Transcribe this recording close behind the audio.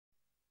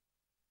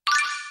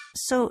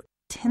So,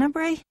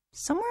 Tenebrae,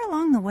 somewhere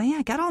along the way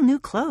I got all new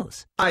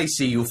clothes. I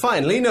see you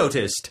finally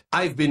noticed.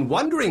 I've been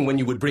wondering when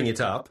you would bring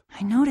it up.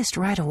 I noticed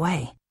right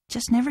away.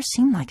 Just never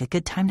seemed like a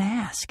good time to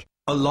ask.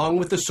 Along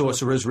with the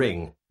Sorcerer's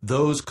Ring,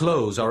 those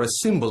clothes are a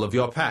symbol of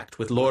your pact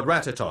with Lord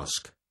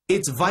Ratatosk.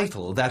 It's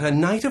vital that a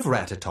Knight of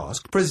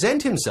Ratatosk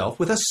present himself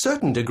with a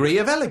certain degree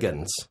of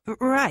elegance.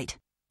 Right.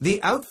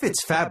 The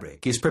outfit's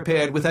fabric is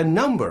prepared with a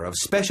number of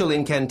special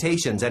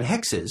incantations and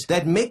hexes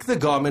that make the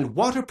garment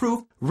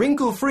waterproof,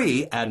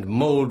 wrinkle-free, and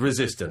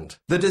mold-resistant.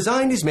 The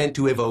design is meant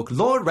to evoke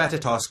Lord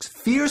Ratatosk's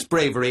fierce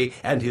bravery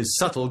and his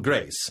subtle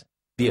grace.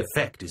 The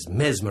effect is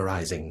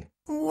mesmerizing.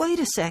 Wait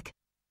a sec.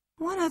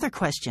 One other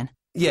question.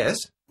 Yes?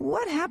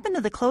 What happened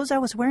to the clothes I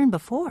was wearing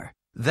before?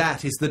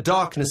 That is the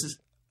darkness...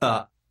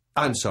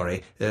 I'm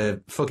sorry.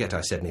 Forget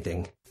I said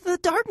anything. The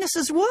darkness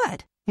is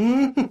what?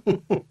 Hey,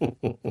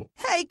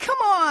 come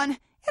on!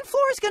 And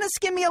Flora's gonna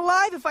skin me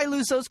alive if I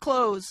lose those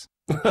clothes.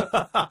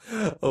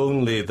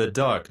 Only the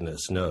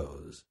darkness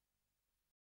knows.